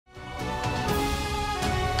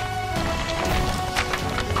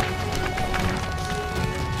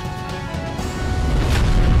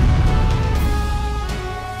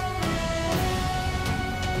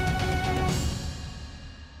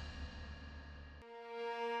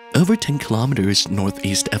over 10 kilometers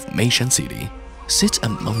northeast of Meishan city, sits a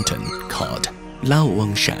mountain called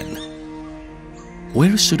Shan,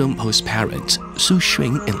 where Su Dongpo's parents, Su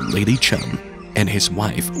Xun and Lady Chen, and his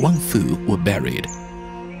wife Wang Fu were buried.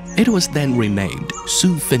 It was then renamed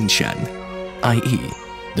Su Shan, i.e.,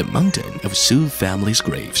 the mountain of Su family's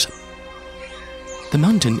graves. The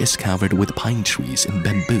mountain is covered with pine trees and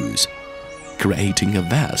bamboos, creating a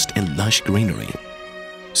vast and lush greenery.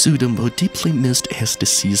 Su Dongpo deeply missed his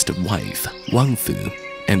deceased wife, Wang Fu,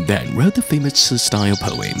 and then wrote the famous Su-style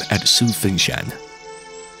poem at Su Shan.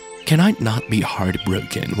 Can I not be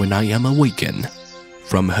heartbroken when I am awakened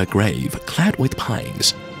from her grave clad with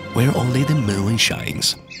pines, where only the moon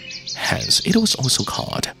shines? Hence, it was also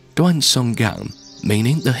called Duan Song Gang,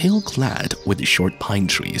 meaning the hill clad with short pine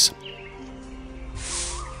trees.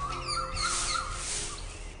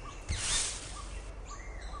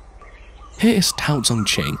 Here is Tao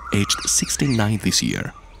Zongqing, aged 69 this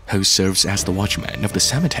year, who serves as the watchman of the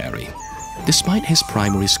cemetery. Despite his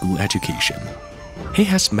primary school education, he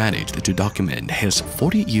has managed to document his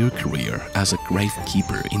 40-year career as a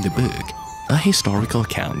gravekeeper in the book, a historical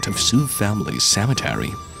account of Su family's cemetery.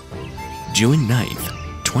 June 9th,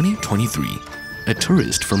 2023, a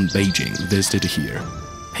tourist from Beijing visited here.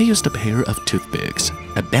 He used a pair of toothpicks,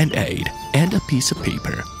 a band-aid, and a piece of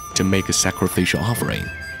paper to make a sacrificial offering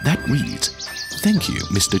that reads, "Thank you,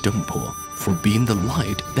 Mr. Dongpo, for being the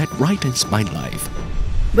light that brightens my life."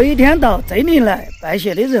 每天到这里来拜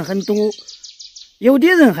谢的人很多，有的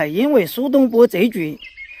人还因为苏东坡这句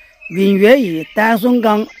“云月于丹松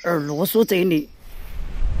冈”而露宿这里。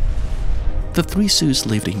 The three Sus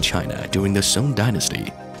lived in China during the Song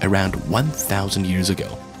dynasty around 1,000 years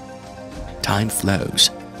ago. Time flows.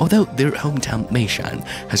 Although their hometown Meishan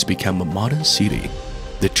has become a modern city,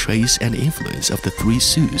 the trace and influence of the three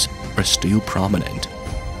Sus are still prominent.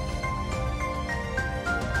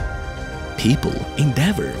 People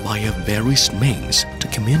endeavor via various means to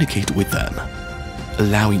communicate with them,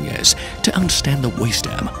 allowing us to understand the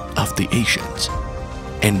wisdom of the ancients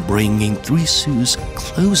and bringing three Sus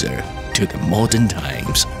closer to the modern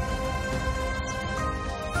times.